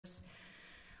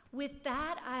With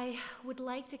that, I would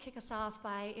like to kick us off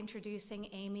by introducing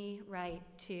Amy Wright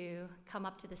to come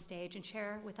up to the stage and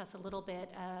share with us a little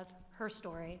bit of her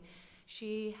story.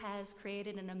 She has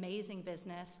created an amazing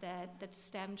business that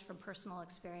stemmed from personal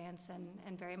experience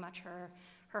and very much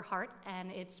her heart,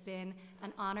 and it's been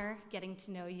an honor getting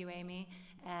to know you, Amy,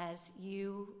 as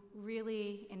you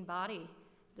really embody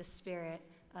the spirit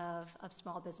of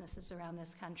small businesses around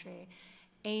this country.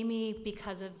 Amy,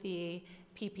 because of the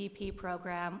PPP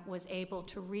program, was able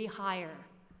to rehire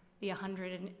the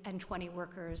 120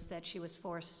 workers that she was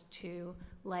forced to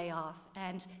lay off.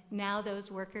 And now those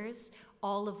workers,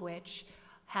 all of which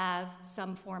have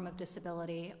some form of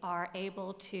disability, are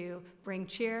able to bring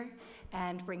cheer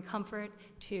and bring comfort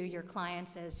to your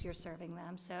clients as you're serving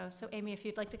them. So Amy, if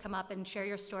you'd like to come up and share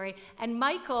your story. And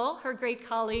Michael, her great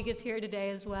colleague, is here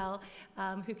today as well,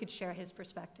 who could share his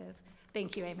perspective.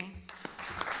 Thank you, Amy.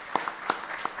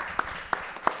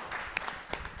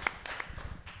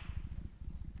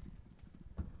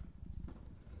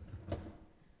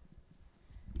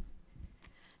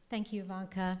 Thank you,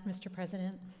 Ivanka, Mr.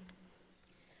 President.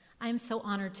 I am so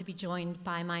honored to be joined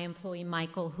by my employee,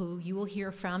 Michael, who you will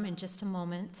hear from in just a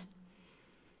moment.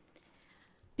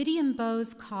 Biddy and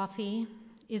Bo's Coffee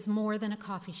is more than a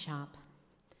coffee shop.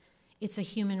 It's a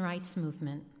human rights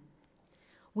movement.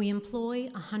 We employ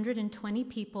 120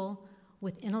 people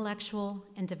with intellectual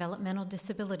and developmental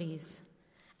disabilities,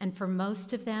 and for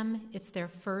most of them, it's their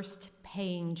first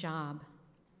paying job,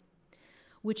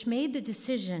 which made the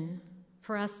decision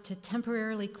for us to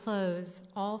temporarily close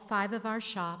all 5 of our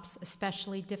shops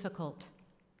especially difficult.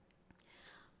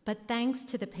 But thanks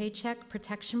to the Paycheck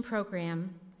Protection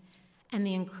Program and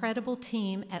the incredible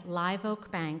team at Live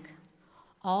Oak Bank,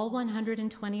 all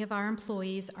 120 of our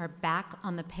employees are back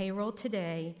on the payroll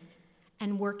today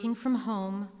and working from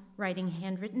home, writing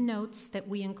handwritten notes that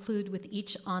we include with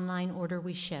each online order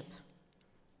we ship.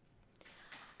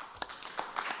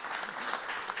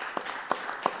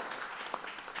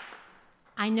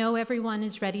 I know everyone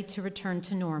is ready to return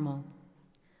to normal,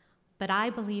 but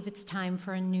I believe it's time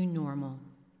for a new normal,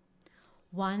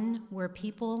 one where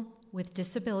people with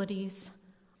disabilities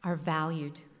are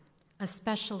valued,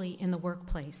 especially in the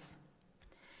workplace.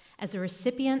 As a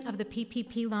recipient of the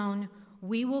PPP loan,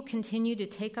 we will continue to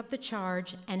take up the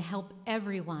charge and help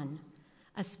everyone,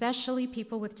 especially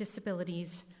people with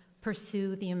disabilities,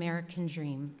 pursue the American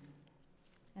dream.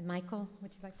 And Michael,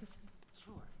 would you like to say?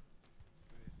 Sure.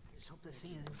 I just hope this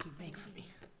thing isn't too big for me.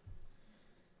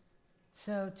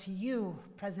 So to you,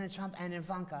 President Trump and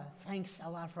Ivanka, thanks a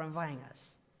lot for inviting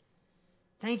us.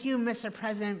 Thank you, Mr.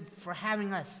 President, for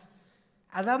having us.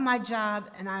 I love my job,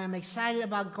 and I am excited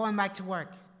about going back to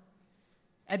work.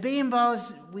 At Biddy &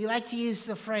 Bo's, we like to use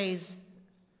the phrase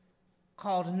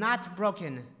called not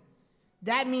broken.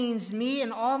 That means me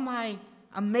and all my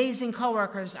amazing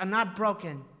coworkers are not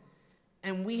broken,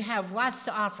 and we have lots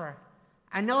to offer.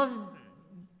 I know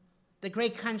the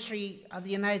great country of the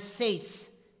United States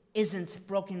isn't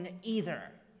broken either.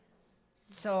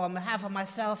 So on behalf of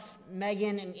myself,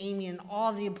 Megan, and Amy, and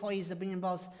all the employees of Biddy &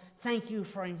 Bo's, thank you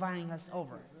for inviting us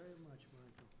over. Thank you very much,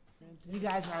 Michael. You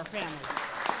guys are our family.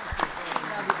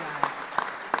 Love you guys.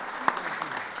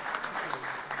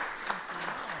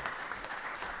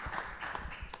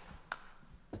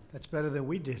 That's better than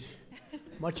we did.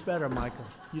 Much better, Michael.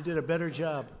 You did a better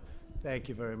job. Thank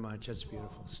you very much. That's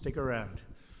beautiful. Stick around.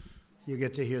 You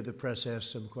get to hear the press ask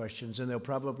some questions, and they'll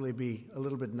probably be a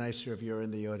little bit nicer if you're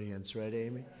in the audience, right,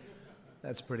 Amy?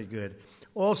 That's pretty good.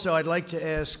 Also, I'd like to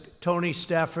ask Tony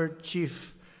Stafford,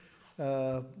 chief,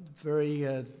 sort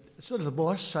of the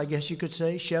boss, I guess you could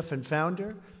say, chef and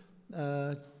founder.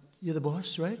 You're the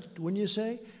boss, right? Wouldn't you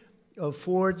say? Of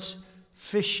Ford's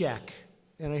Fish Shack.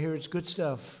 And I hear it's good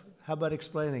stuff. How about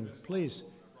explaining, please?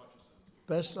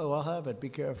 Best? Oh, I'll have it. Be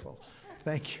careful.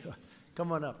 Thank you.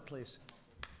 Come on up, please.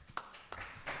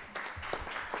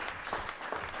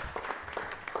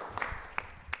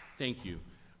 Thank you.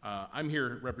 I'm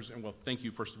here representing, well, thank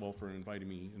you, first of all, for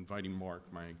inviting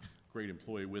Mark, my great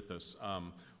employee, with us.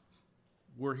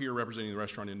 We're here representing the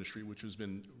restaurant industry, which has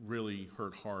been really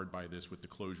hurt hard by this with the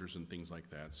closures and things like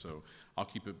that, so I'll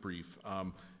keep it brief.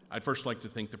 I'd first like to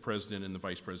thank the President and the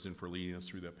Vice President for leading us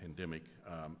through that pandemic.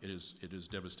 It has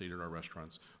devastated our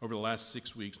restaurants. Over the last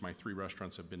 6 weeks, my 3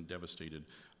 restaurants have been devastated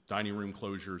dining room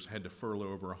closures, had to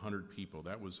furlough over 100 people.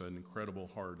 That was an incredible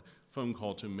hard phone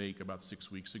call to make about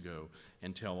 6 weeks ago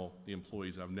and tell the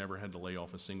employees I've never had to lay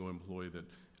off a single employee that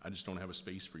I just don't have a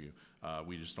space for you.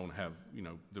 We just don't have,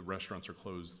 the restaurants are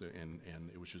closed, and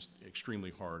it was just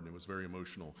extremely hard, and it was very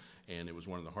emotional, and it was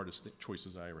one of the hardest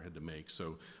choices I ever had to make.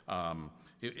 So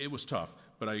it was tough,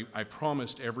 but I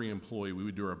promised every employee we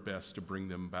would do our best to bring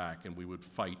them back, and we would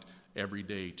fight every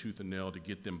day, tooth and nail, to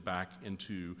get them back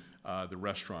into the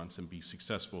restaurants and be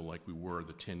successful like we were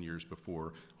the 10 years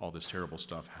before all this terrible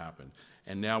stuff happened.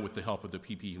 And now with the help of the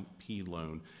PPP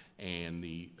loan and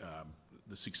the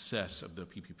success of the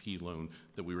PPP loan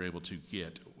that we were able to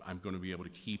get, I'm going to be able to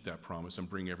keep that promise and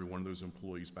bring every one of those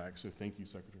employees back. So thank you,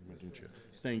 Secretary Maducha.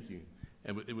 Thank you.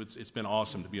 And it's been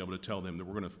awesome to be able to tell them that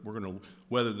we're going to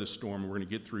weather this storm, we're going to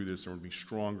get through this, and we're going to be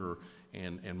stronger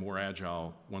and more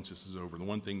agile once this is over. The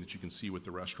one thing that you can see with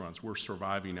the restaurants, we're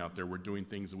surviving out there. We're doing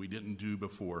things that we didn't do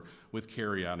before with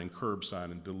carryout and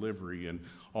curbside and delivery and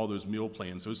all those meal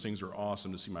plans. Those things are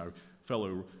awesome to see my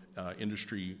fellow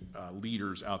industry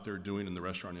leaders out there doing in the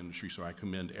restaurant industry. So I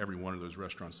commend every one of those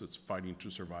restaurants that's fighting to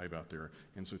survive out there.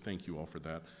 And so thank you all for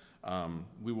that.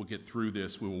 We will get through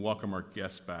this. We will welcome our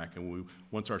guests back, and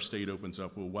once our state opens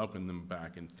up, we'll welcome them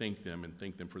back and thank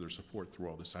them for their support through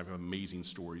all this. I have amazing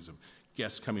stories of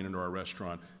guests coming into our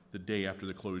restaurant the day after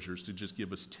the closures to just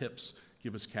give us tips,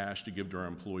 give us cash to give to our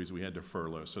employees we had to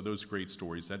furlough. So those great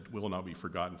stories, that will not be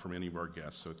forgotten from any of our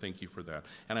guests. So thank you for that.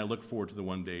 And I look forward to the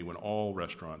one day when all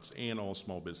restaurants and all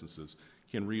small businesses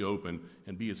can reopen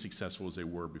and be as successful as they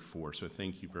were before. So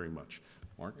thank you very much.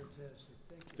 Mark? Fantastic.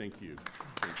 Thank you.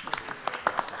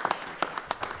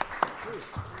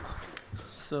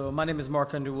 So my name is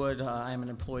Mark Underwood. I am an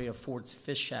employee of Ford's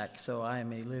Fish Shack, so I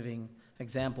am a living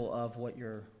example of what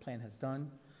your plan has done.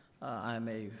 I'm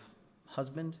a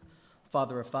husband,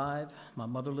 father of 5. My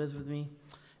mother lives with me.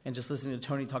 And just listening to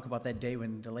Tony talk about that day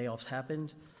when the layoffs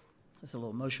happened, it's a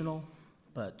little emotional.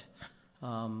 But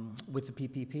with the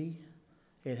PPP,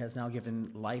 it has now given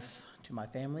life to my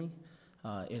family.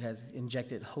 It has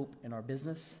injected hope in our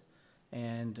business,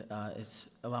 and it's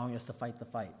allowing us to fight the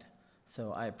fight.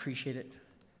 So I appreciate it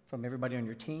from everybody on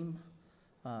your team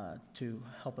to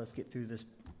help us get through this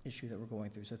issue that we're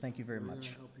going through. So thank you very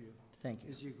much. Help you. Thank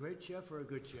you. Is he a great chef or a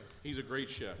good chef? He's a great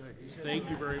chef. Thank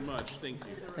you very much. Thank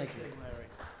you. Thank you. Larry.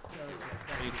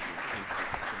 Thank you.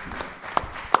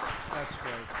 That's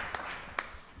great.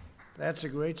 That's a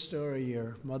great story.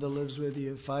 Your mother lives with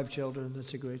you, 5 children.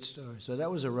 That's a great story. So that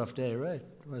was a rough day, right?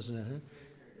 Wasn't it? Huh?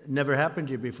 Never happened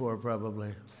to you before,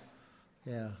 probably.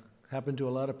 Yeah, happened to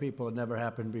a lot of people. It never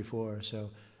happened before. So,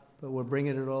 but we're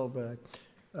bringing it all back.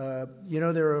 There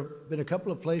have been a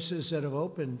couple of places that have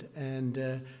opened, and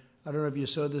I don't know if you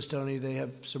saw this, Tony. They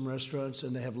have some restaurants,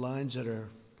 and they have lines that are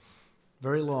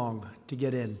very long to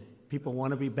get in. People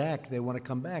want to be back. They want to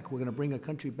come back. We're going to bring a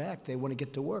country back. They want to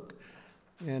get to work.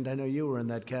 And I know you were in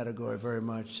that category very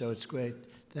much, so it's great.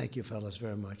 Thank you, fellas,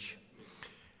 very much.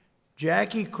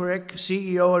 Jackie Crick,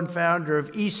 CEO and founder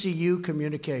of ECU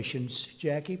Communications.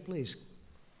 Jackie, please.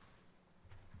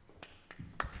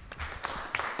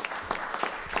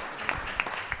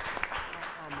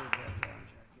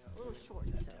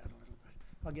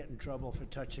 I'll get in trouble for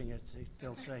touching it.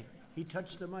 They'll say, he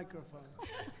touched the microphone.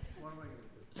 What am I going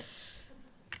to do?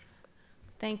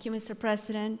 Thank you, Mr.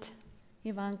 President,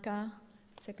 Ivanka,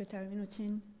 Secretary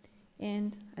Mnuchin,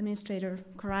 and Administrator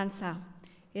Carranza.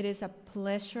 It is a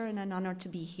pleasure and an honor to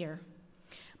be here.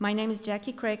 My name is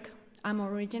Jackie Crick. I'm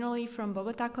originally from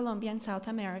Bogota, Colombia, in South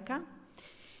America.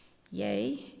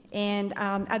 Yay. And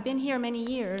I've been here many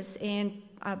years, and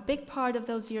a big part of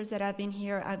those years that I've been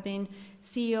here, I've been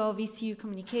CEO of ECU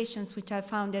Communications, which I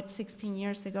founded 16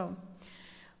 years ago.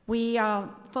 We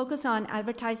focus on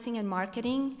advertising and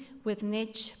marketing with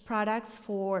niche products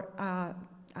for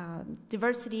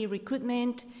diversity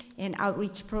recruitment and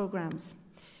outreach programs.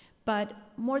 But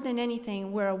more than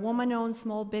anything, we're a woman-owned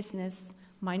small business,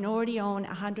 minority-owned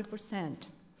 100%.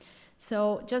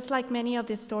 So just like many of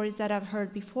the stories that I've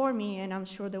heard before me, and I'm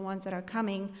sure the ones that are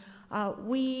coming,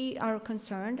 we are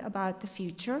concerned about the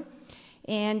future.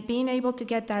 And being able to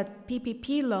get that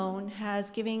PPP loan has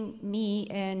given me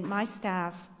and my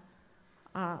staff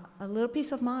a little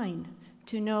peace of mind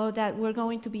to know that we're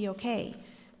going to be okay.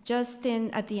 Just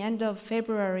at the end of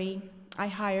February, I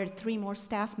hired 3 more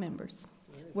staff members.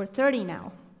 We're 30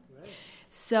 now.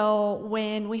 So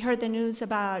when we heard the news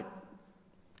about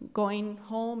going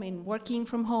home and working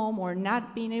from home or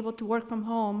not being able to work from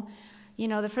home,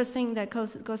 the first thing that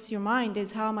goes to your mind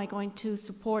is, how am I going to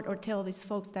support or tell these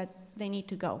folks that they need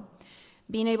to go?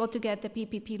 Being able to get the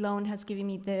PPP loan has given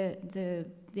me the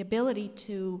ability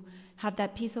to have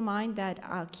that peace of mind that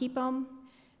I'll keep them,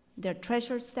 their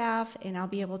treasured staff, and I'll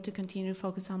be able to continue to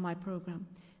focus on my program.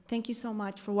 Thank you so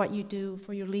much for what you do,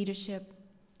 for your leadership.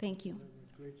 Thank you.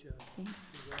 Great job. Thanks.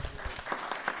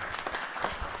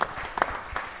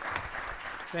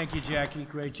 Thank you, Jackie.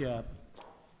 Great job.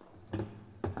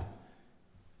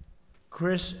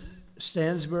 Chris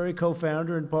Stansbury,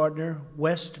 co-founder and partner,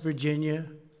 West Virginia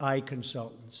Eye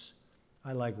Consultants.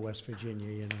 I like West Virginia,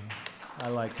 you know. I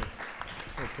like it.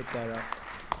 We'll put that up.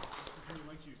 Everyone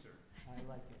likes you, sir. I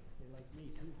like it. They like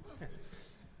me, too.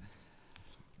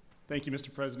 Thank you,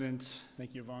 Mr. President.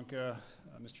 Thank you, Ivanka,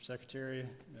 Mr. Secretary,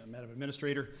 Madam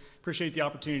Administrator. Appreciate the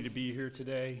opportunity to be here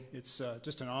today. It's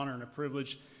just an honor and a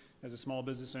privilege as a small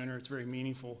business owner. It's very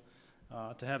meaningful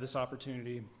to have this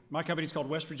opportunity. My company is called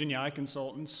West Virginia Eye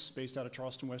Consultants, based out of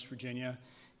Charleston, West Virginia.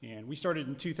 And we started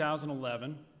in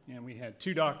 2011, and we had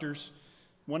 2 doctors,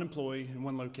 1 employee, and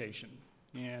 1 location.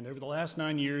 And over the last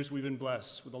 9 years, we've been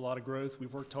blessed with a lot of growth.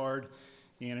 We've worked hard.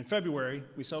 And in February,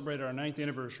 we celebrated our 9th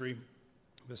anniversary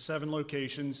with 7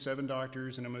 locations, 7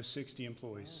 doctors, and almost 60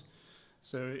 employees.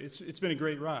 So it's been a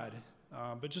great ride.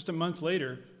 But just a month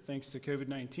later, thanks to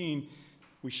COVID-19,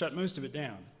 we shut most of it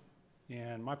down.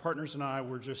 And my partners and I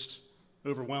were just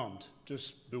overwhelmed,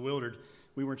 just bewildered.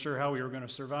 We weren't sure how we were going to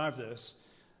survive this.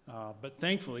 But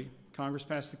thankfully, Congress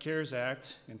passed the CARES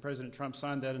Act, and President Trump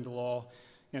signed that into law.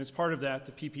 And as part of that,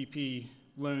 the PPP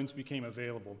loans became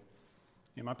available.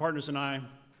 And my partners and I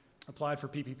applied for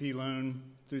PPP loan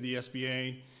through the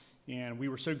SBA, and we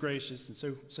were so gracious and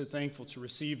so thankful to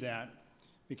receive that,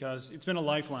 because it's been a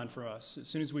lifeline for us. As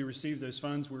soon as we received those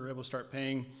funds, we were able to start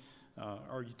paying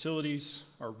our utilities,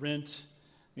 our rent,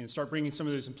 and start bringing some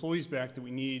of those employees back that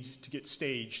we need to get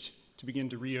staged to begin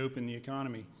to reopen the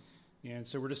economy. And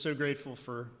so we're just so grateful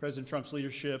for President Trump's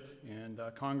leadership and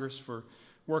Congress for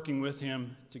working with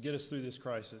him to get us through this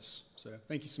crisis. So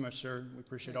thank you so much, sir. We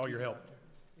appreciate all your help.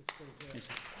 Thank you.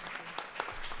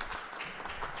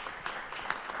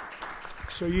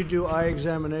 So you do eye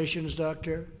examinations,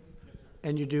 doctor? Yes, sir.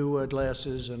 And you do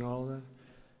glasses and all that?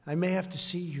 I may have to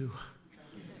see you.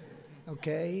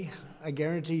 Okay? I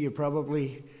guarantee you're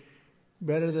probably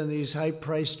better than these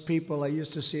high-priced people. I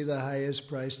used to see the highest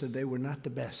priced, and they were not the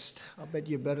best. I'll bet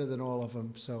you're better than all of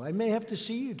them. So I may have to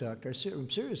see you, doctor. I'm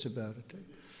serious about it.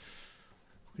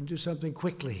 We can do something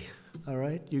quickly, all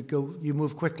right? You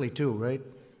move quickly, too, right?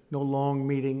 No long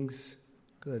meetings.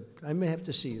 Good. I may have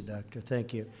to see you, doctor.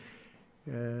 Thank you.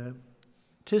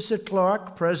 Tissa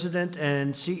Clark, President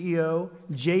and CEO,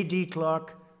 J.D.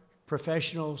 Clark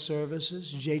Professional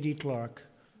Services. J.D. Clark.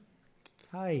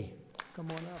 Hi. Come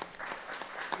on up.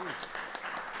 Please.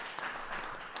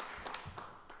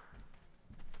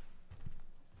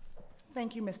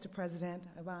 Thank you, Mr. President,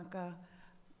 Ivanka,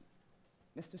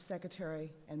 Mr.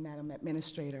 Secretary, and Madam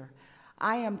Administrator.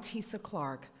 I am Tissa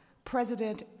Clark,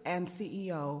 President and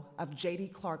CEO of J.D.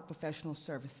 Clark Professional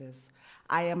Services.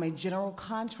 I am a general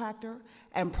contractor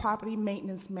and property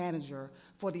maintenance manager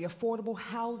for the affordable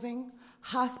housing,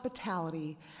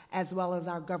 hospitality, as well as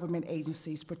our government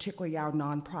agencies, particularly our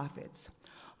nonprofits.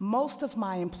 Most of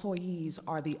my employees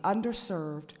are the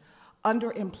underserved,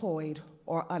 underemployed,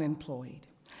 or unemployed.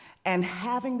 And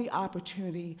having the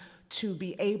opportunity to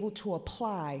be able to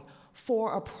apply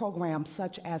for a program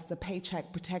such as the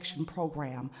Paycheck Protection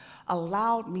Program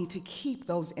allowed me to keep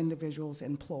those individuals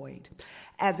employed.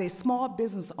 As a small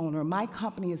business owner, my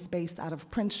company is based out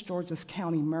of Prince George's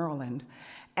County, Maryland,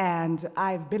 and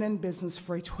I've been in business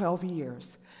for 12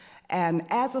 years. And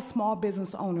as a small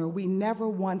business owner, we never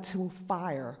want to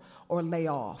fire or lay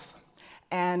off,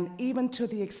 and even to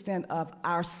the extent of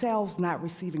ourselves not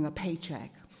receiving a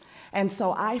paycheck. And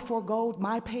so I forgoed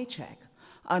my paycheck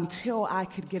until I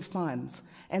could get funds.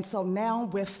 And so now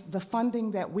with the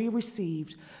funding that we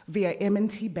received via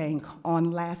M&T Bank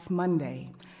on last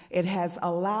Monday, it has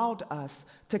allowed us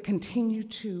to continue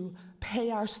to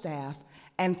pay our staff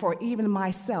and for even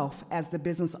myself as the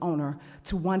business owner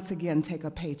to once again take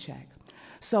a paycheck.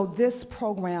 So this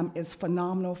program is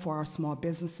phenomenal for our small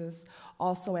businesses.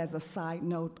 Also, as a side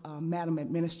note, Madam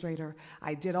Administrator,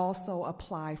 I did also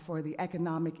apply for the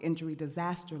Economic Injury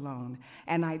Disaster Loan,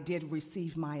 and I did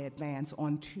receive my advance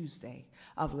on Tuesday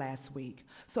of last week.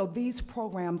 So these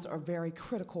programs are very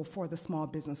critical for the small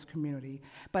business community,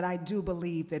 but I do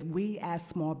believe that we as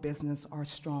small business are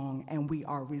strong and we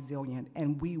are resilient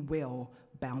and we will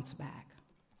bounce back.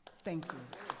 Thank you.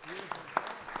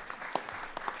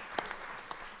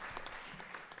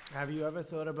 Have you ever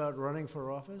thought about running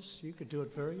for office? You could do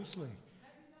it very easily.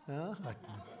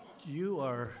 You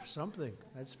are something.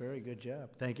 That's a very good job.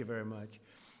 Thank you very much.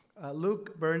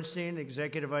 Luke Bernstein,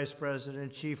 Executive Vice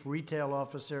President, Chief Retail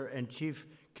Officer, and Chief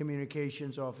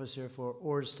Communications Officer for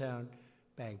Orrstown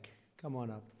Bank. Come on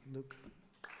up, Luke.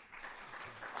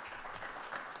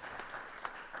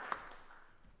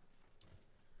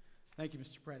 Thank you,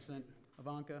 Mr. President.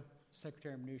 Ivanka,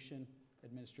 Secretary Mnuchin,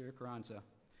 Administrator Carranza.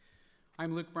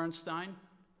 I'm Luke Bernstein,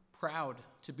 proud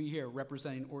to be here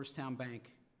representing Orrstown Bank.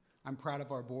 I'm proud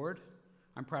of our board,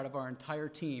 I'm proud of our entire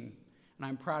team, and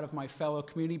I'm proud of my fellow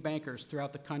community bankers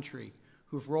throughout the country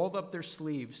who've rolled up their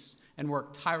sleeves and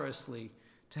worked tirelessly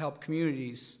to help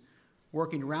communities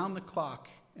working around the clock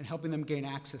and helping them gain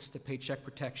access to paycheck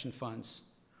protection funds.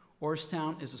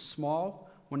 Orrstown is a small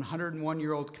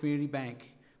 101-year-old community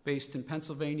bank based in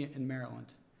Pennsylvania and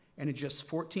Maryland. And in just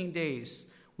 14 days,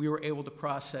 we were able to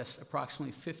process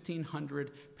approximately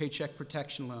 1,500 paycheck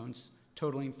protection loans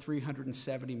totaling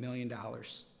 $370 million.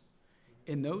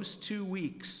 In those 2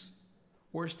 weeks,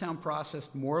 Orrstown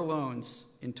processed more loans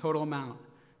in total amount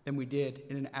than we did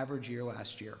in an average year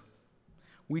last year.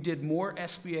 We did more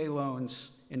SBA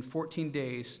loans in 14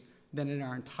 days than in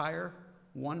our entire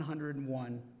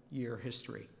 101-year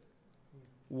history.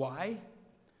 Why?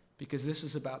 Because this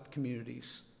is about the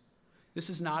communities. This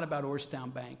is not about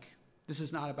Orrstown Bank. This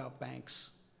is not about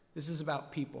banks. This is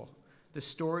about people. The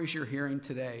stories you're hearing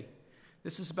today.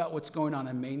 This is about what's going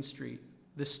on Main Street.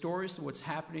 The stories of what's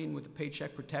happening with the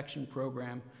Paycheck Protection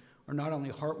Program are not only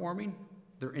heartwarming,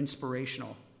 they're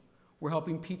inspirational. We're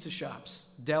helping pizza shops,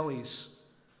 delis,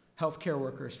 healthcare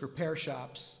workers, repair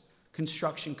shops,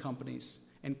 construction companies,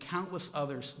 and countless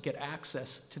others get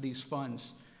access to these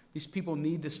funds. These people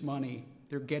need this money.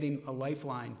 They're getting a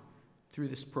lifeline through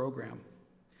this program.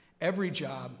 Every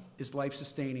job is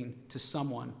life-sustaining to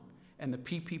someone, and the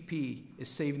PPP is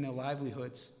saving the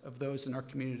livelihoods of those in our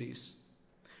communities.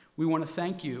 We want to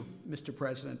thank you, Mr.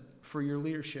 President, for your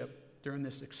leadership during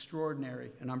this extraordinary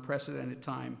and unprecedented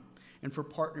time, and for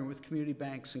partnering with community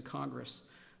banks and Congress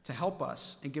to help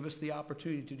us and give us the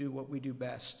opportunity to do what we do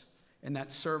best, and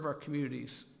that's serve our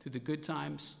communities through the good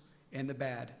times and the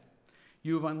bad.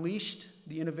 You have unleashed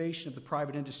the innovation of the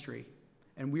private industry,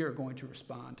 and we are going to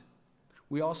respond.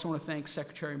 We also want to thank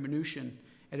Secretary Mnuchin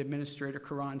and Administrator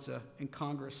Carranza and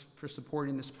Congress for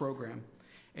supporting this program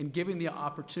and giving the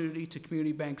opportunity to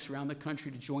community banks around the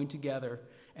country to join together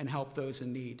and help those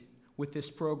in need. With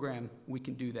this program, we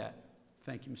can do that.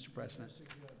 Thank you, Mr. President.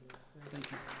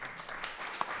 Thank you.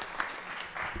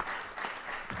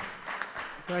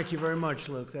 Thank you very much,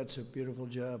 Luke. That's a beautiful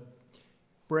job.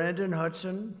 Brandon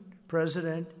Hudson,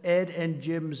 President, Ed and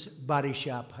Jim's Body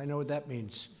Shop. I know what that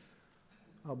means.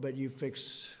 I'll bet you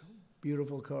fix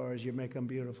beautiful cars. You make them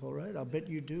beautiful, right? I'll bet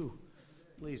you do.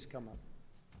 Please come up.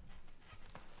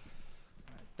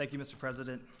 Thank you, Mr.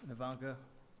 President, and Ivanka,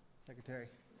 Secretary.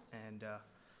 And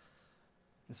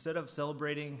instead of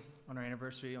celebrating on our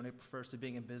anniversary on April 1st of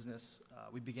being in business,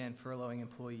 we began furloughing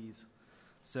employees.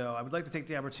 So I would like to take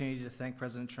the opportunity to thank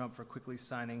President Trump for quickly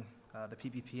signing the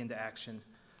PPP into action.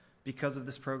 Because of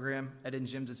this program, Ed and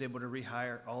Jim's is able to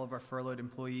rehire all of our furloughed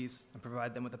employees and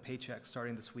provide them with a paycheck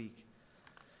starting this week.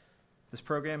 This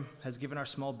program has given our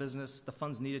small business the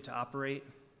funds needed to operate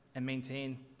and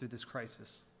maintain through this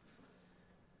crisis.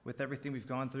 With everything we've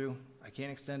gone through, I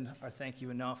can't extend our thank you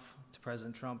enough to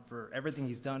President Trump for everything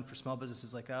he's done for small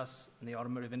businesses like us in the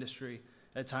automotive industry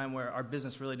at a time where our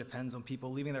business really depends on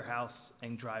people leaving their house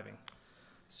and driving.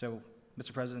 So,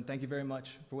 Mr. President, thank you very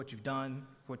much for what you've done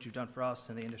for us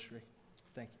and the industry.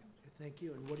 Thank you. Thank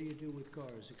you. And what do you do with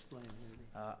cars? Explain,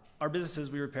 maybe. Our businesses,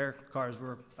 we repair cars.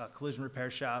 We're a collision repair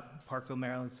shop, Parkville,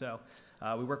 Maryland. So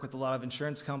we work with a lot of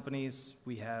insurance companies.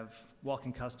 We have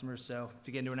walk-in customers. So if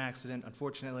you get into an accident,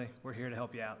 unfortunately, we're here to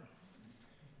help you out.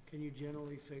 Can you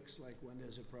generally fix, like when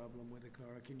there's a problem with a car,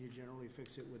 can you generally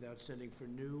fix it without sending for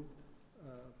new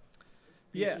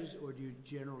pieces? Or do you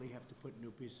generally have to put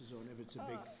new pieces on if it's a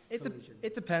big collision?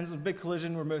 It depends. On a big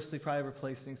collision, we're mostly probably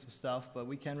replacing some stuff, but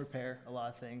we can repair a lot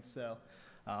of things. So,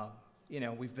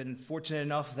 we've been fortunate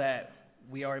enough that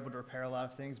we are able to repair a lot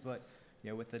of things, but,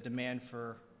 with the demand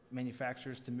for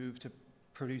manufacturers to move to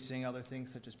producing other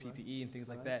things such as PPE and things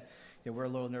like that, we're a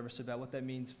little nervous about what that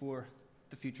means for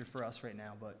the future for us right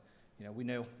now. But, we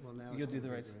know you'll do the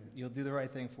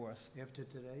right thing for us. After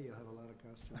today, you'll have a lot of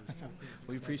customers.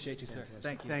 We appreciate you, sir.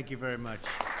 Thank you. Thank you very much.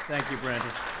 Thank you,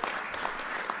 Brandon.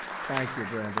 Thank you,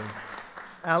 Brandon.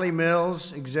 Allie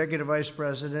Mills, Executive Vice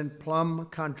President, Plum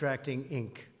Contracting,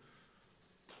 Inc.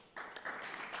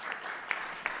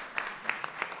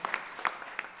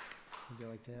 Would you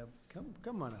like to have,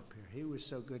 come on up here. He was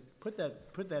so good. Put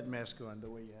that mask on the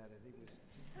way you had it.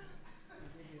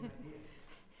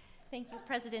 Thank you,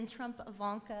 President Trump,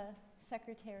 Ivanka,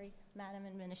 Secretary, Madam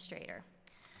Administrator.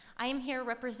 I am here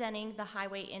representing the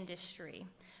highway industry.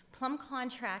 Plum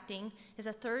Contracting is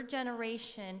a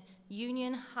third-generation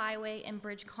union highway and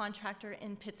bridge contractor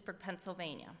in Pittsburgh,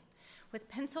 Pennsylvania. With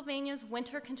Pennsylvania's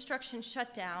winter construction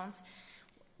shutdowns,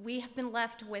 we have been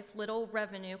left with little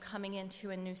revenue coming into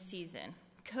a new season.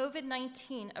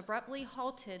 COVID-19 abruptly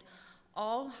halted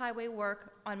all highway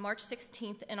work on March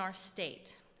 16th in our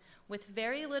state. With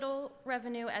very little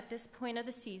revenue at this point of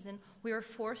the season, we were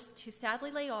forced to sadly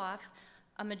lay off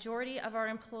a majority of our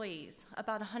employees,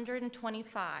 about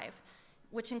 125,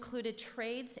 which included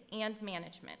trades and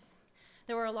management.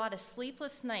 There were a lot of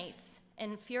sleepless nights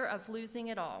and fear of losing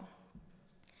it all.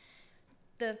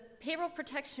 The Payroll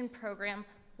Protection Program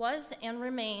was and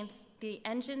remains the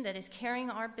engine that is carrying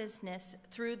our business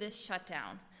through this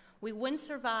shutdown. We wouldn't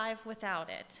survive without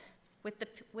it.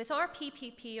 With our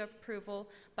PPP approval,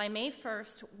 by May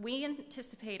 1st, we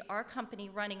anticipate our company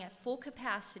running at full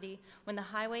capacity when the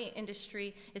highway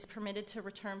industry is permitted to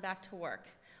return back to work.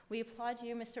 We applaud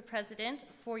you, Mr. President,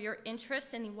 for your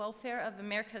interest in the welfare of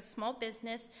America's small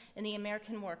business and the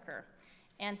American worker.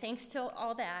 And thanks to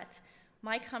all that,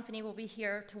 my company will be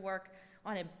here to work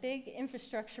on a big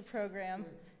infrastructure program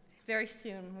very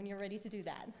soon when you're ready to do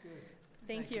that. Good.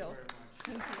 Thank you.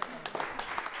 Very much. Thank you.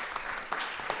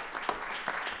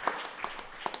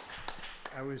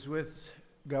 I was with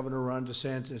Governor Ron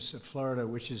DeSantis of Florida,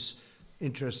 which is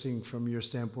interesting from your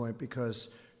standpoint because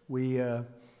we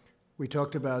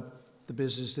talked about the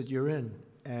business that you're in,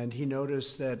 and he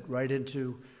noticed that right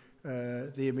into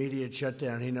the immediate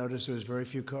shutdown, he noticed there was very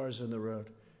few cars on the road.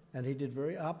 And he did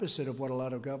very opposite of what a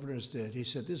lot of governors did. He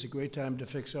said, this is a great time to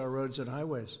fix our roads and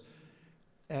highways.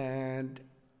 And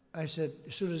I said,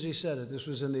 as soon as he said it, this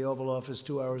was in the Oval Office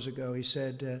 2 hours ago, he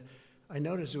said, I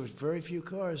noticed there was very few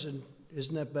cars, and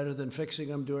isn't that better than fixing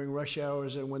them during rush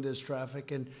hours and when there's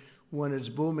traffic and when it's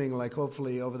booming, like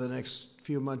hopefully over the next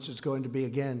few months it's going to be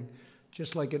again,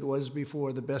 just like it was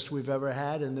before, the best we've ever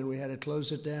had, and then we had to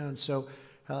close it down. So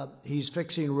he's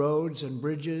fixing roads and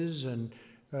bridges and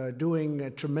doing a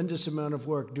tremendous amount of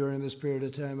work during this period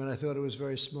of time, and I thought it was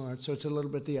very smart. So it's a little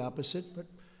bit the opposite, but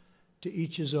to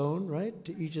each his own, right?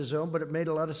 To each his own, but it made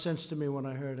a lot of sense to me when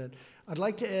I heard it. I'd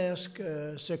like to ask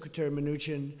Secretary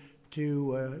Mnuchin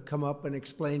to come up and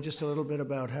explain just a little bit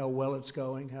about how well it's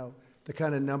going, how the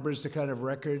kind of numbers, the kind of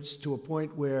records, to a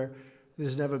point where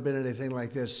there's never been anything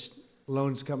like this,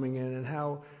 loans coming in, and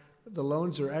how the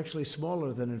loans are actually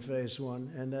smaller than in phase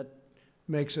one, and that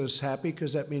makes us happy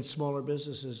because that means smaller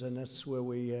businesses, and that's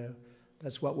where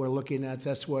that's what we're looking at.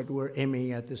 That's what we're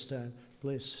aiming at this time.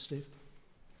 Please, Steve.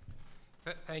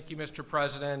 Thank you, Mr.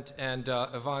 President, and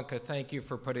Ivanka, thank you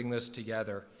for putting this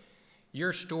together.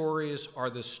 Your stories are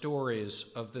the stories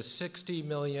of the 60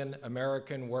 million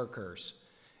American workers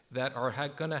that are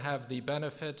going to have the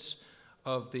benefits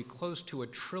of the close to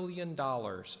 $1 trillion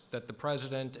that the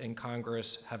President and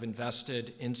Congress have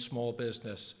invested in small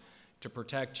business to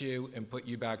protect you and put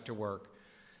you back to work.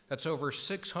 That's over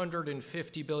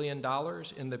 $650 billion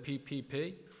in the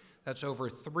PPP. That's over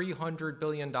 $300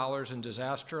 billion in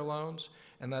disaster loans,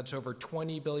 and that's over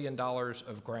 $20 billion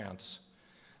of grants.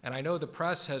 And I know the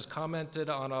press has commented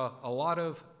on a lot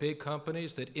of big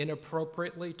companies that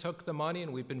inappropriately took the money,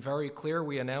 and we've been very clear.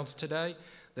 We announced today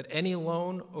that any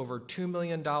loan over $2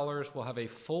 million will have a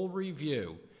full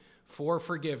review for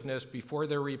forgiveness before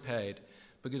they're repaid,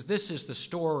 because this is the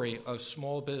story of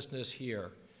small business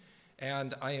here.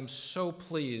 And I am so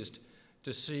pleased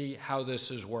to see how this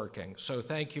is working. So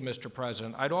thank you, Mr.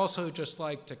 President. I'd also just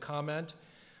like to comment,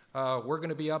 we're going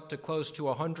to be up to close to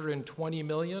 120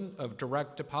 million of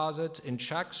direct deposits and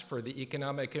checks for the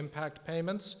economic impact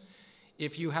payments.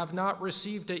 If you have not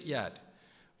received it yet,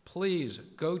 please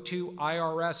go to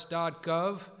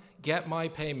irs.gov, get my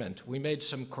payment. We made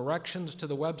some corrections to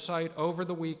the website over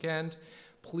the weekend.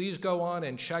 Please go on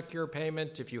and check your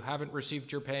payment. If you haven't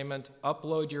received your payment,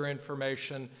 upload your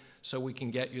information so we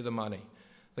can get you the money.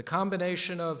 The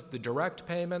combination of the direct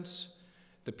payments,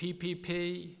 the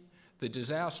PPP, the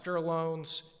disaster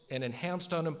loans, and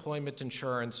enhanced unemployment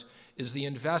insurance is the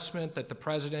investment that the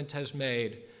President has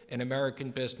made in American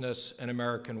business and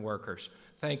American workers.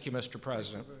 Thank you, Mr.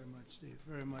 President. Thank you very much, Steve,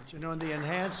 very much. And on the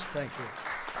enhanced, thank you.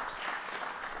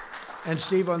 And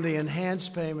Steve, on the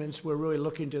enhanced payments, we're really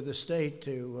looking to the state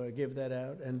to give that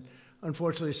out. And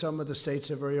unfortunately, some of the states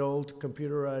have very old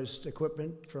computerized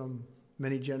equipment from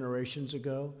many generations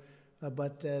ago.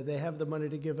 But they have the money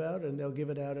to give out, and they'll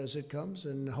give it out as it comes,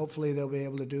 and hopefully they'll be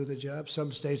able to do the job.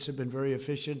 Some states have been very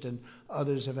efficient, and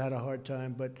others have had a hard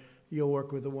time, but you'll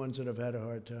work with the ones that have had a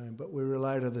hard time. But we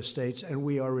rely on the states, and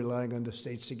we are relying on the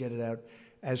states to get it out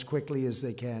as quickly as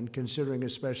they can, considering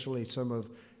especially some of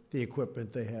the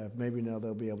equipment they have. Maybe now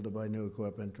they'll be able to buy new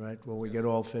equipment, right? When we get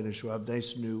all finished, we'll have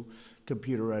nice new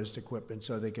computerized equipment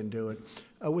so they can do it.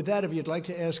 With that, if you'd like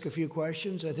to ask a few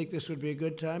questions, I think this would be a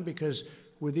good time, because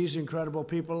with these incredible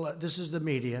people, this is the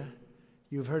media.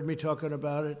 You've heard me talking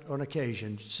about it on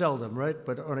occasion, seldom, right?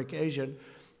 But on occasion.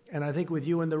 And I think with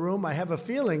you in the room, I have a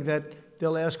feeling that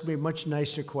they'll ask me much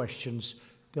nicer questions.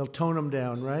 They'll tone them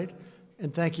down, right?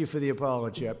 And thank you for the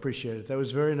apology. I appreciate it. That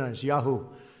was very nice. Yahoo.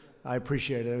 I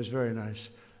appreciate it. It was very nice.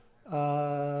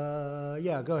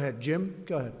 Yeah, go ahead. Jim,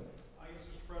 go ahead. Yes,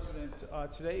 Mr. President.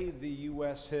 Today, the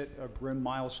U.S. hit a grim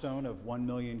milestone of 1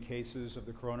 million cases of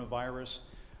the coronavirus.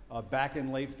 Back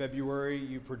in late February,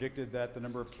 you predicted that the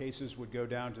number of cases would go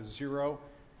down to 0.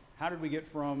 How did we get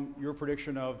from your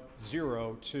prediction of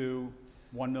 0 to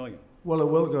 1 million? Well, it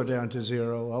will go down to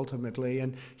 0 ultimately.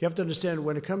 And you have to understand,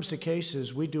 when it comes to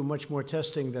cases, we do much more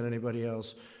testing than anybody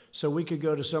else. So we could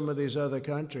go to some of these other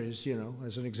countries, you know,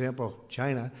 as an example,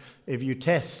 China. If you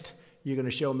test, you're going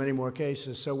to show many more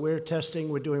cases. So we're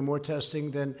doing more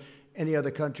testing than any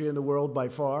other country in the world by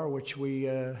far, which we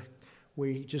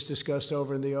just discussed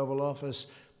over in the Oval Office.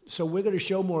 So we're going to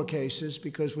show more cases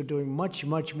because we're doing much,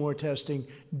 much more testing,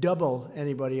 double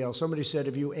anybody else. Somebody said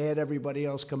if you add everybody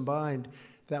else combined,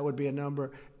 that would be a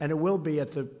number. And it will be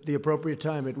at the appropriate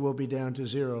time, it will be down to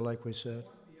 0, like we said.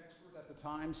 At the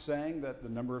time saying that the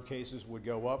number of cases would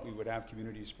go up, we would have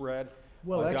community spread.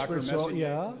 Well, experts,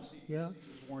 yeah. Was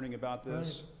warning about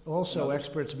this. Right. Also,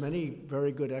 experts, many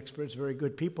very good experts, very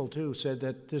good people too, said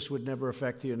that this would never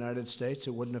affect the United States.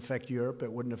 It wouldn't affect Europe.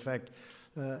 It wouldn't affect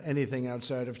anything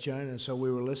outside of China. So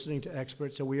we were listening to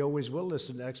experts, and we always will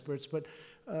listen to experts. But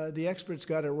the experts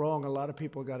got it wrong. A lot of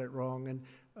people got it wrong, and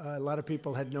a lot of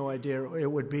people had no idea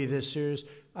it would be this serious.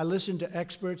 I listened to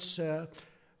experts.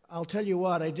 I'll tell you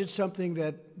what, I did something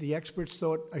that the experts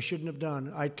thought I shouldn't have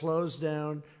done. I closed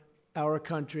down our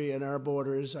country and our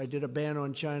borders. I did a ban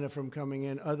on China from coming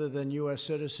in other than U.S.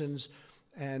 citizens.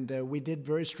 And we did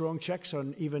very strong checks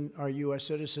on even our U.S.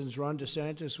 citizens. Ron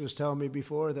DeSantis was telling me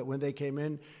before that when they came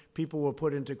in, people were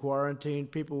put into quarantine,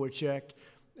 people were checked,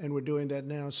 and we're doing that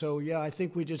now. So, yeah, I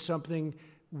think we did something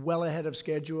well ahead of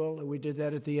schedule. We did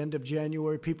that at the end of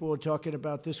January. People were talking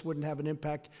about this wouldn't have an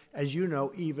impact, as you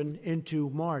know, even into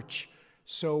March.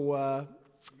 So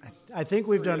I think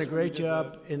we've done a great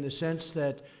job in the sense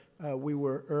that we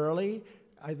were early.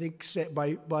 I think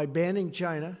by banning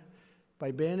China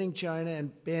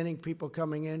and banning people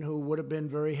coming in who would have been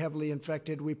very heavily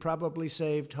infected, we probably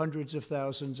saved hundreds of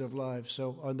thousands of lives.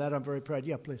 So on that, I'm very proud.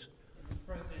 Yeah, please. Mr.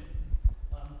 President,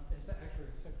 as actually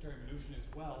Secretary Mnuchin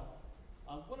as well,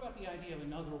 what about the idea of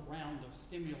another round of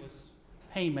stimulus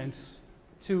payments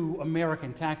to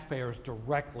American taxpayers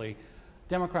directly?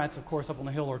 Democrats, of course, up on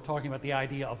the Hill are talking about the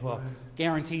idea of a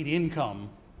guaranteed income,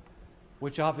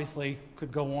 which obviously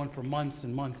could go on for months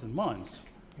and months and months.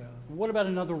 Yeah. What about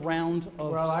another round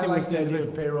of Well, I like the idea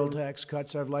of payroll tax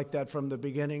cuts. I've liked that from the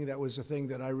beginning. That was a thing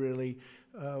that I really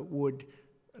would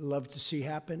love to see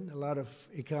happen. A lot of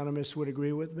economists would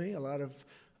agree with me. A lot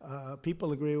of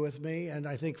people agree with me. And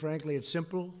I think, frankly, it's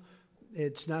simple.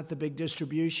 It's not the big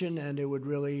distribution, and it would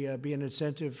really be an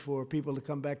incentive for people to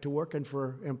come back to work and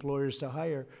for employers to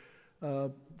hire.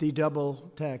 The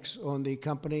double tax on the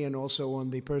company and also on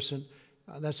the person.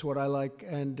 That's what I like,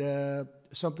 and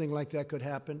something like that could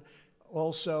happen.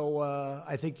 Also,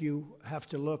 I think you have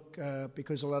to look,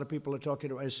 because a lot of people are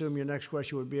talking, I assume your next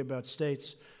question would be about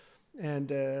states.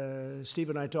 And Steve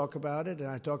and I talk about it, and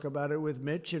I talk about it with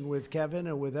Mitch and with Kevin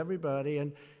and with everybody.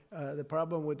 And the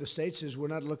problem with the states is we're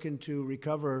not looking to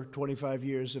recover 25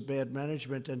 years of bad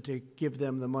management and to give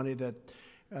them the money that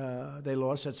they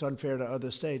lost. That's unfair to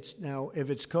other states. Now, if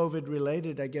it's COVID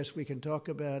related, I guess we can talk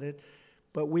about it.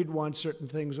 But we'd want certain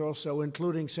things also,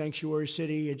 including sanctuary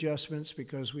city adjustments,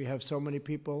 because we have so many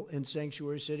people in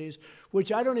sanctuary cities,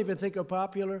 which I don't even think are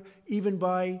popular, even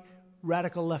by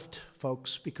radical left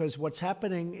folks, because what's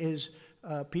happening is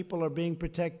people are being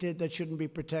protected that shouldn't be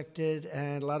protected,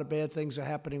 and a lot of bad things are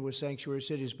happening with sanctuary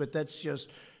cities. But that's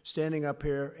just standing up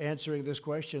here answering this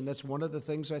question. That's one of the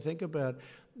things I think about.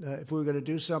 If we were going to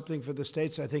do something for the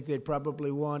states, I think they'd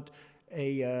probably want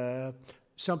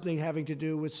something having to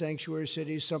do with sanctuary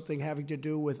cities, something having to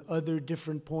do with other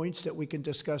different points that we can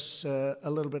discuss a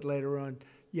little bit later on.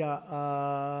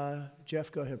 Yeah,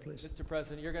 Jeff, go ahead, please. Mr.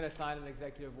 President, you're going to sign an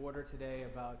executive order today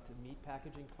about the meat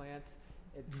packaging plants.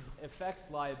 It affects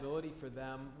liability for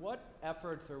them. What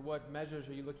efforts or what measures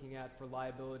are you looking at for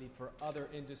liability for other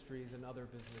industries and other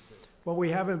businesses? Well, we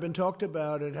haven't been talked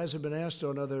about. It hasn't been asked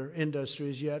on other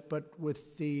industries yet. But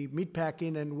with the meat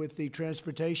packing and with the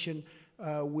transportation,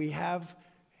 we have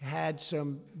had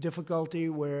some difficulty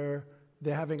where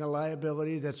they're having a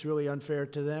liability that's really unfair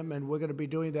to them, and we're going to be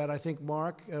doing that. I think,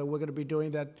 Mark, we're going to be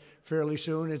doing that fairly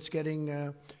soon. It's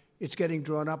getting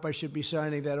drawn up. I should be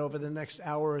signing that over the next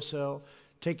hour or so,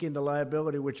 taking the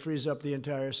liability, which frees up the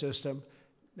entire system.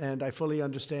 And I fully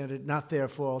understand it. Not their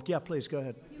fault. Yeah, please, go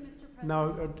ahead. Thank you, Mr. President.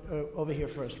 No, over here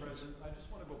first. Mr. President, I just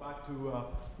want to go back to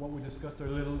what we discussed a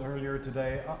little earlier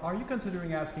today. Are you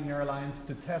considering asking airlines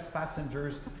to test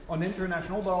passengers on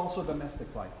international but also domestic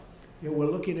flights? Yeah, we're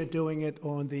looking at doing it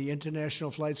on the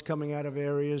international flights coming out of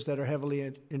areas that are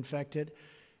heavily infected.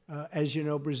 As you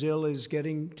know, Brazil is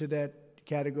getting to that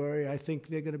category. I think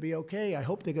they're going to be okay. I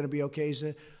hope they're going to be okay. He's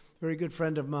a very good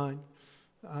friend of mine,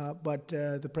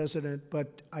 the president.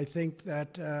 But I think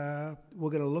that we're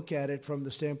going to look at it from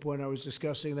the standpoint, I was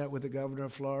discussing that with the governor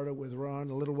of Florida, with Ron,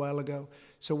 a little while ago.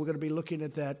 So we're going to be looking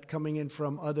at that coming in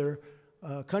from other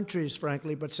countries,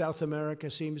 frankly, but South America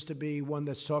seems to be one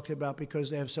that's talked about because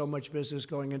they have so much business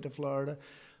going into Florida.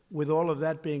 With all of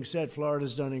that being said,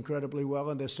 Florida's done incredibly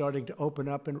well, and they're starting to open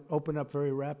up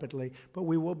very rapidly. But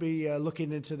we will be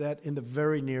looking into that in the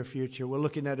very near future. We're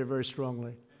looking at it very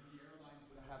strongly. And the airlines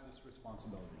would have this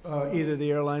responsibility? Either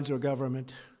the airlines or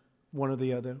government, one or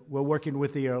the other. We're working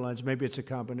with the airlines. Maybe it's a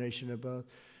combination of both.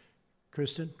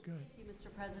 Kristen, go ahead. Thank you,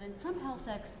 Mr. President. Some health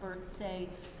experts say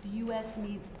the U.S.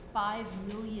 needs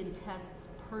 5 million tests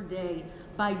per day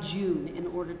by June in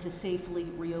order to safely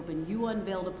reopen. You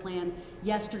unveiled a plan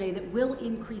yesterday that will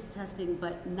increase testing,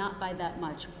 but not by that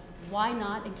much. Why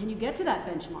not? And can you get to that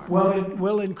benchmark? Well, it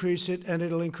will increase it, and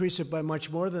it'll increase it by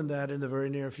much more than that in the very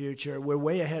near future. We're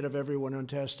way ahead of everyone on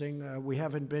testing. We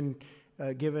haven't been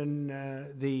given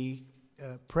the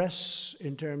press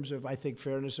in terms of, I think,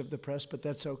 fairness of the press, but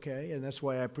that's okay, and that's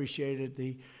why I appreciated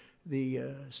the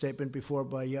statement before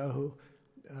by Yahoo.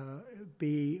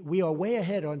 We are way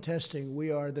ahead on testing.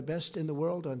 We are the best in the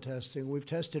world on testing. We've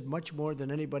tested much more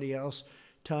than anybody else,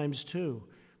 times 2.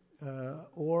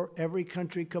 Or every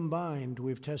country combined.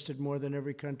 We've tested more than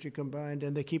every country combined.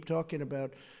 And they keep talking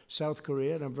about South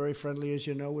Korea, and I'm very friendly, as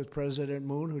you know, with President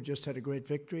Moon, who just had a great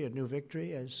victory, a new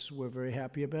victory, as we're very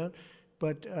happy about.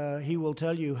 But he will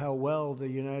tell you how well the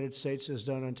United States has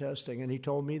done on testing, and he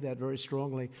told me that very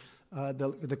strongly.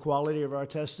 The quality of our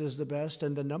test is the best,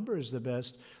 and the number is the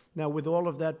best. Now, with all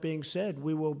of that being said,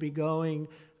 we will be going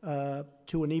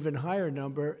to an even higher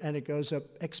number, and it goes up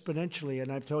exponentially.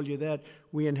 And I've told you that.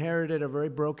 We inherited a very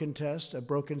broken test, a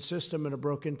broken system and a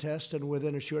broken test, and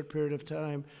within a short period of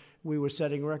time, we were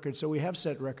setting records. So we have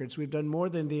set records. We've done more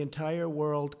than the entire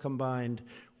world combined.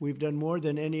 We've done more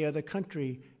than any other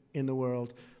country in the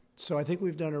world. So I think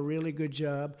we've done a really good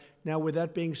job. Now, with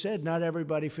that being said, not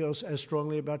everybody feels as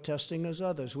strongly about testing as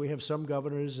others. We have some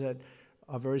governors that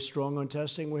are very strong on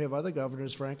testing. We have other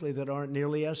governors, frankly, that aren't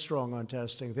nearly as strong on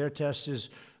testing. Their test is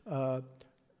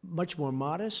much more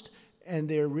modest, and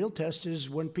their real test is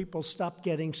when people stop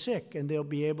getting sick, and they'll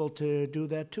be able to do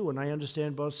that too. And I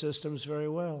understand both systems very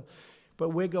well. But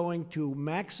we're going to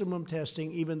maximum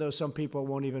testing, even though some people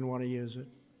won't even want to use it.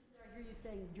 I hear you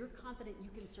saying you're confident you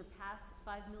can surpass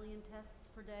 5 million tests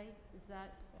per day? Is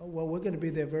that? Oh, well, we're going to be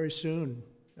there very soon.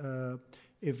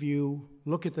 If you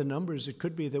look at the numbers, it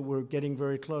could be that we're getting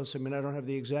very close. I mean, I don't have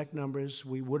the exact numbers.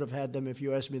 We would have had them if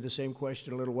you asked me the same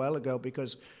question a little while ago,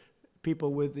 because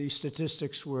people with the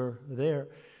statistics were there.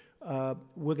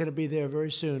 We're going to be there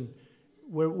very soon.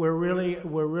 We're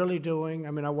really doing.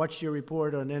 I mean, I watched your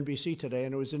report on NBC today,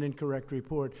 and it was an incorrect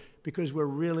report because we're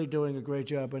really doing a great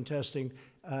job on testing.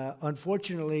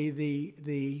 Unfortunately,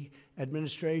 the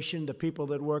administration, the people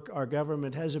that work our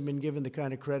government, hasn't been given the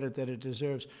kind of credit that it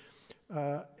deserves.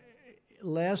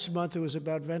 Last month, it was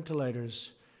about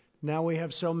ventilators. Now we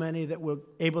have so many that we're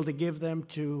able to give them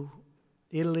to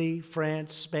Italy,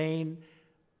 France, Spain.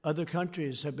 Other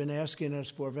countries have been asking us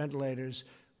for ventilators.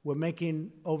 We're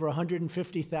making over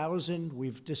 150,000.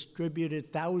 We've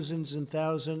distributed thousands and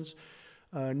thousands.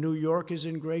 New York is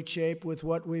in great shape with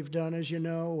what we've done, as you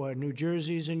know. New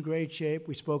Jersey's in great shape.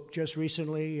 We spoke just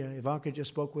recently. Ivanka just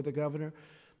spoke with the governor,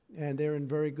 and they're in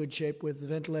very good shape with the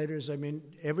ventilators. I mean,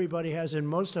 everybody has, and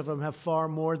most of them have far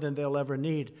more than they'll ever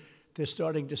need. They're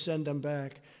starting to send them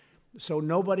back. So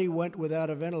nobody went without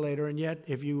a ventilator, and yet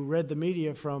if you read the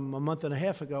media from a month and a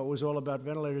half ago, it was all about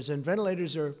ventilators. And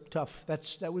ventilators are tough.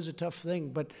 That was a tough thing,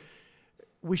 but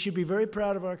we should be very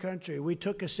proud of our country. We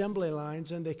took assembly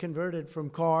lines, and they converted from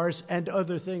cars and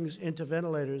other things into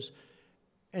ventilators.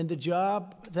 And the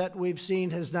job that we've seen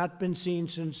has not been seen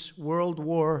since World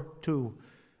War II.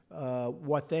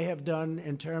 What they have done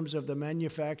in terms of the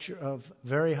manufacture of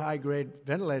very high-grade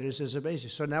ventilators is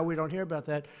amazing. So now we don't hear about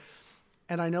that.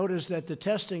 And I noticed that the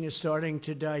testing is starting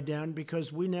to die down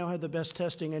because we now have the best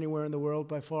testing anywhere in the world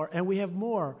by far, and we have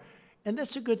more. And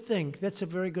that's a good thing. That's a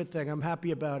very good thing. I'm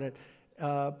happy about it.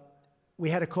 We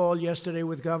had a call yesterday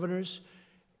with governors,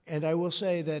 and I will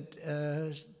say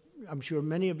that I'm sure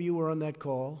many of you were on that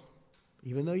call,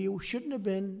 even though you shouldn't have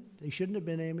been. They shouldn't have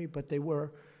been, Amy, but they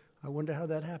were. I wonder how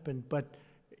that happened. But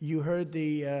you heard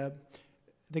the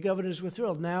governors were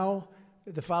thrilled. Now,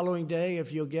 the following day,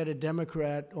 if you'll get a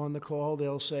Democrat on the call,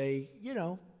 they'll say, you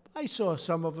know, I saw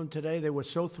some of them today. They were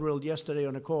so thrilled yesterday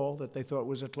on a call that they thought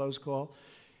was a close call.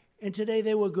 And today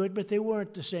they were good, but they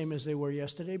weren't the same as they were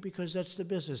yesterday because that's the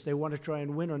business. They want to try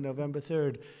and win on November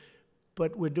 3rd.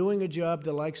 But we're doing a job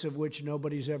the likes of which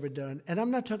nobody's ever done. And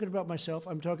I'm not talking about myself.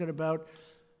 I'm talking about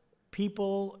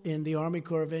people in the Army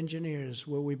Corps of Engineers,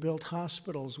 where we built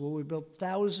hospitals, where we built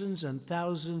thousands and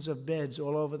thousands of beds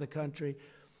all over the country.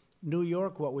 New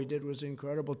York, what we did was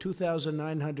incredible.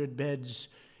 2,900 beds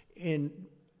in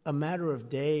a matter of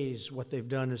days. What they've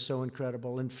done is so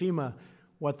incredible. And FEMA,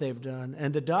 what they've done.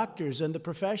 And the doctors and the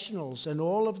professionals and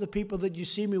all of the people that you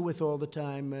see me with all the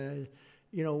time.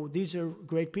 You know, these are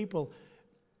great people.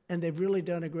 And they've really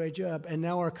done a great job. And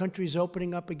now our country's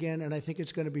opening up again, and I think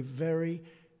it's going to be very,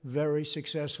 very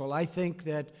successful. I think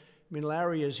that, I mean,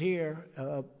 Larry is here.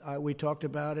 We talked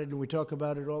about it, and we talk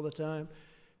about it all the time.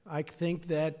 I think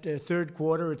that third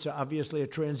quarter, it's obviously a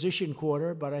transition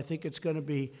quarter, but I think it's going to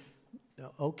be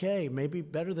okay, maybe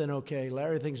better than okay.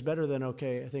 Larry thinks better than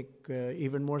okay, I think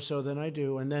even more so than I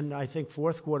do. And then I think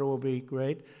fourth quarter will be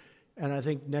great. And I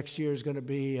think next year is going to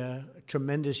be a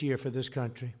tremendous year for this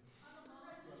country.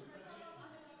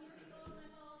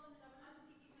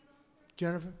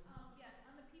 Jennifer? Yes,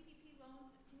 on the PPP loans,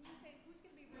 can you say who's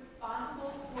going to be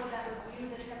responsible for that review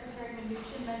that Secretary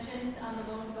Mnuchin mentioned on the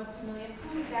loans above $2 million?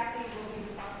 Who exactly will be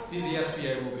responsible? The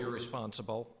SBA will be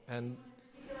responsible, and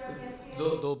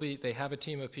they have a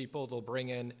team of people. They'll bring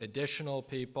in additional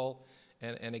people.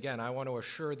 And again, I want to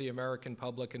assure the American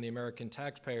public and the American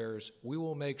taxpayers, we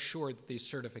will make sure that these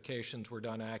certifications were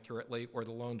done accurately, or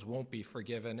the loans won't be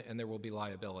forgiven and there will be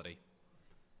liability.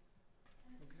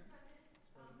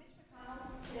 Mitch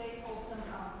McConnell today told some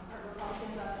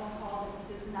Republicans on a phone call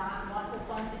that he does not want to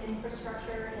fund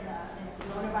infrastructure in a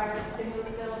coronavirus stimulus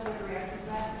bill. What are the reaction to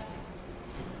that?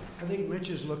 I think Mitch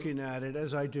is looking at it,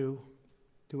 as I do,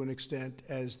 to an extent,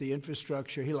 as the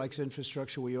infrastructure. He likes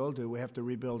infrastructure. We all do. We have to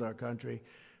rebuild our country.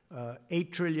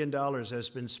 $8 trillion has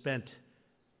been spent.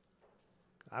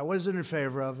 I wasn't in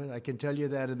favor of it. I can tell you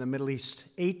that in the Middle East.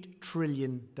 $8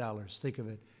 trillion. Think of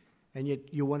it. And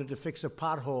yet you wanted to fix a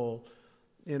pothole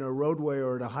in a roadway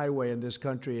or in a highway in this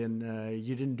country, and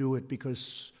you didn't do it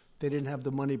because they didn't have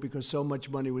the money, because so much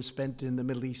money was spent in the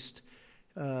Middle East.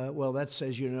 Well, that's,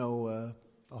 as you know,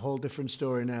 a whole different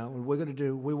story now. And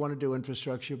we want to do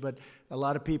infrastructure, but a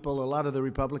lot of the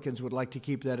Republicans would like to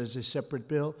keep that as a separate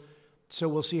bill. So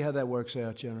we'll see how that works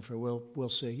out, Jennifer. We'll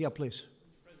see. Yeah, please.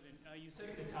 Mr. President, you said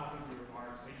at the top of your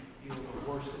remarks that you feel the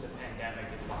worst of the pandemic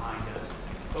is behind us.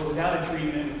 But without a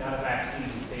treatment, without a vaccine,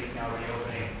 the state's now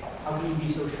reopening. How can you be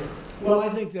so sure? Well, I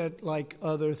think that, like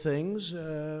other things,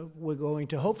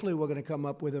 hopefully we're going to come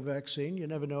up with a vaccine. You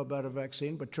never know about a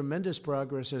vaccine, but tremendous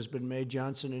progress has been made.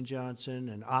 Johnson & Johnson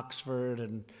and Oxford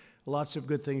and lots of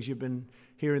good things. You've been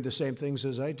hearing the same things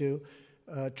as I do.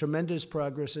 Tremendous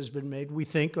progress has been made, we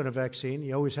think, on a vaccine.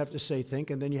 You always have to say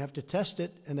think, and then you have to test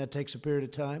it, and that takes a period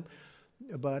of time.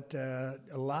 But a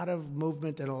lot of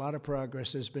movement and a lot of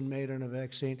progress has been made on a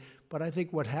vaccine. But I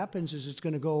think what happens is it's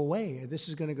going to go away. This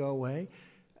is going to go away.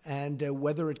 And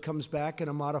whether it comes back in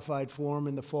a modified form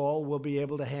in the fall, we'll be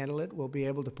able to handle it. We'll be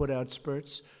able to put out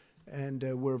spurts, and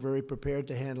we're very prepared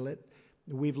to handle it.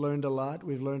 We've learned a lot.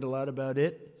 We've learned a lot about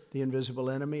it, the invisible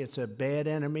enemy. It's a bad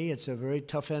enemy. It's a very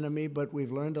tough enemy, but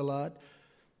we've learned a lot.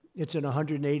 It's in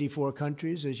 184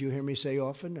 countries, as you hear me say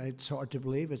often. It's hard to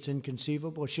believe. It's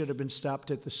inconceivable. It should have been stopped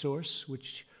at the source,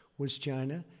 which was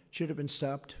China. It should have been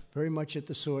stopped very much at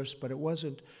the source, but it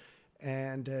wasn't.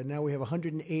 And now we have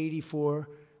 184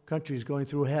 countries going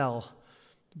through hell.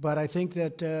 But I think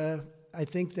that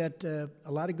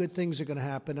a lot of good things are going to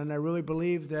happen, and I really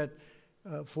believe that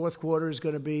fourth quarter is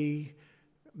going to be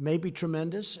maybe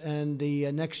tremendous, and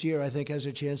the next year I think has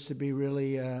a chance to be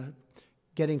really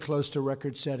getting close to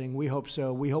record setting. We hope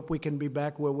so. We hope we can be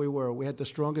back where we were. We had the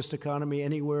strongest economy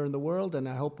anywhere in the world, and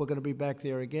I hope we're going to be back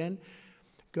there again.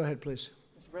 Go ahead, please.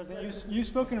 Mr. President, you've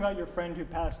spoken about your friend who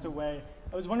passed away.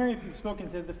 I was wondering if you've spoken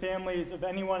to the families of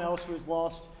anyone else who has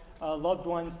lost loved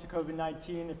ones to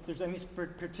COVID-19, if there's any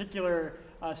particular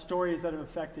stories that have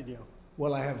affected you.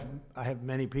 Well, I have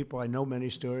many people. I know many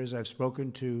stories. I've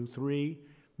spoken to 3,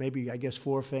 maybe I guess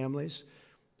 4 families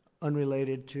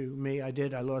unrelated to me. I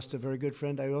lost a very good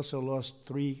friend. I also lost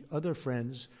 3 other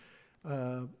friends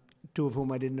two of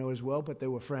whom I didn't know as well, but they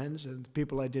were friends and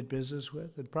people I did business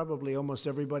with, and probably almost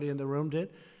everybody in the room did.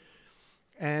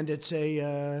 And it's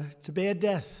a bad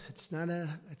death.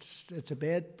 It's a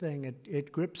bad thing.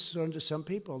 It grips onto some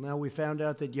people. Now we found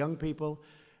out that young people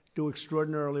do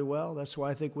extraordinarily well. That's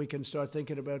why I think we can start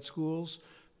thinking about schools.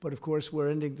 But of course, we're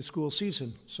ending the school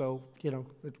season, so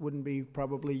it wouldn't be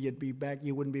probably you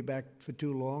wouldn't be back for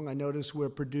too long. I noticed where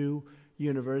Purdue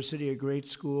University, a great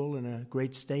school in a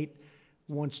great state,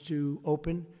 wants to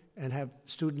open and have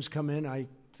students come in. I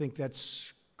think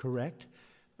that's correct.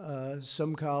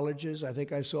 Some colleges, I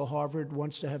think I saw Harvard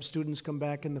wants to have students come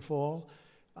back in the fall.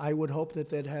 I would hope that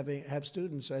they'd have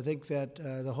students. I think that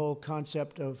the whole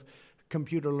concept of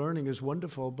computer learning is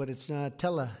wonderful, but it's not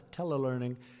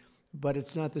telelearning. But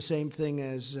it's not the same thing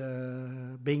as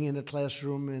being in a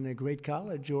classroom in a great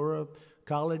college or a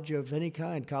college of any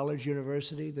kind, college,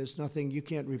 university. There's nothing, you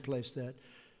can't replace that.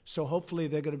 So hopefully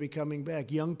they're going to be coming back.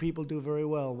 Young people do very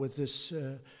well with this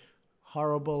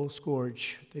horrible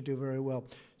scourge. They do very well.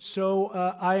 So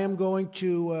I am going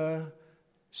to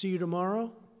see you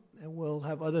tomorrow, and we'll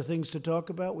have other things to talk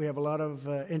about. We have a lot of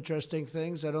interesting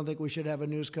things. I don't think we should have a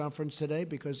news conference today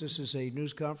because this is a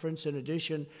news conference. In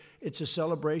addition, it's a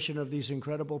celebration of these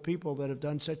incredible people that have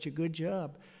done such a good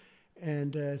job.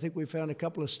 And I think we found a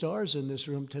couple of stars in this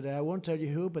room today. I won't tell you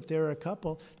who, but there are a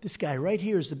couple. This guy right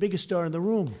here is the biggest star in the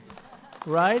room,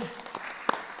 right?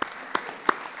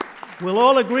 We'll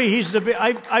all agree he's the big.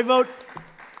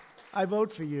 I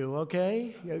vote for you,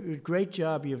 okay? Great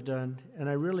job you've done, and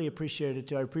I really appreciate it,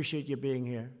 too. I appreciate you being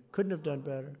here. Couldn't have done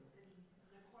better.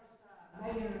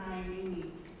 Megan and I and Amy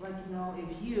would like to know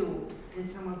if you and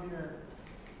some of your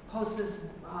hostess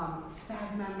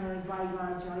staff members,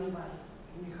 bodyguards, or anybody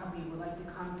in your company would like to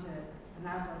come to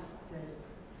Annapolis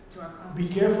to our company.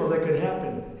 Be careful, that could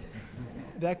happen.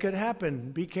 That could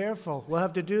happen. Be careful. We'll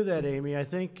have to do that, Amy. I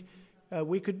think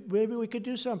maybe we could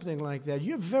do something like that.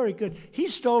 You're very good.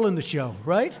 He's stolen the show,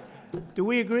 right? Do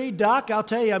we agree? Doc, I'll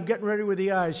tell you, I'm getting ready with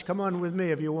the eyes. Come on with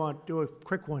me if you want. Do a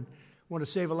quick one. Want to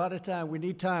save a lot of time. We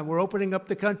need time. We're opening up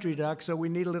the country, Doc, so we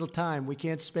need a little time. We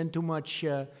can't spend too much.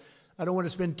 I don't want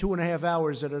to spend 2.5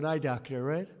 hours at an eye doctor,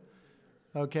 right?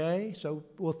 Okay, so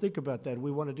we'll think about that.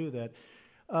 We want to do that.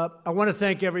 I want to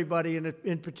thank everybody,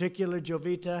 in particular,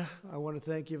 Jovita. I want to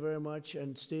thank you very much.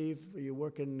 And Steve, you're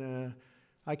working.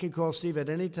 I can call Steve at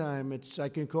any time. I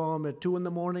can call him at 2 in the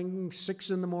morning, 6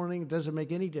 in the morning. It doesn't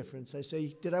make any difference. I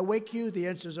say, did I wake you? The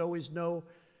answer is always no.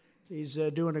 He's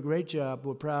doing a great job.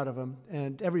 We're proud of him.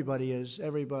 And everybody is,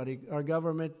 everybody. Our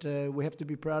government, we have to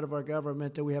be proud of our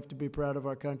government, and we have to be proud of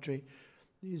our country.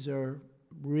 These are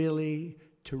really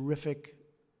terrific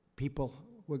people.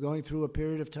 We're going through a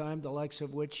period of time, the likes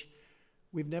of which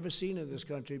we've never seen in this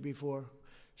country before.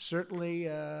 Certainly,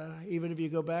 even if you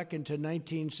go back into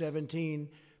 1917,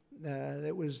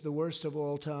 it was the worst of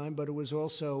all time, but it was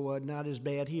also not as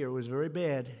bad here. It was very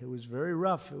bad. It was very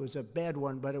rough. It was a bad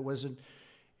one, but it wasn't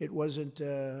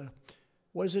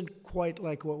quite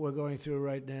like what we're going through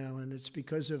right now. And it's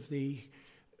because of the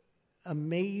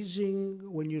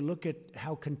amazing, when you look at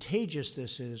how contagious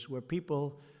this is, where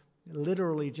people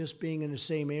literally just being in the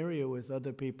same area with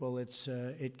other people,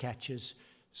 it catches.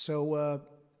 So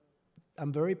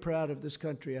I'm very proud of this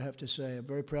country, I have to say. I'm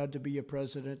very proud to be your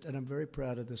president, and I'm very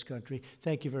proud of this country.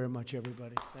 Thank you very much,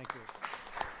 everybody. Thank you.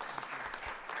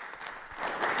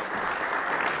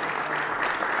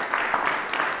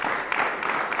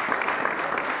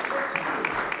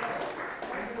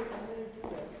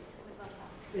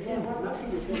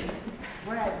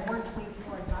 We're at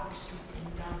 124 Dock Street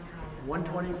in downtown.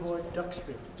 124 Duck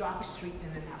Street. Dock Street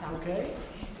in the downtown. Okay,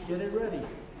 get it ready.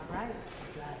 All right.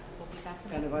 We'll be back.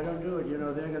 And if I don't do it,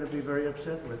 they're going to be very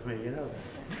upset with me, that.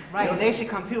 Right, they should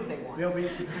come too if they want.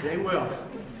 They will.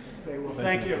 They will.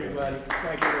 Thank you, everybody.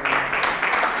 Thank you very much.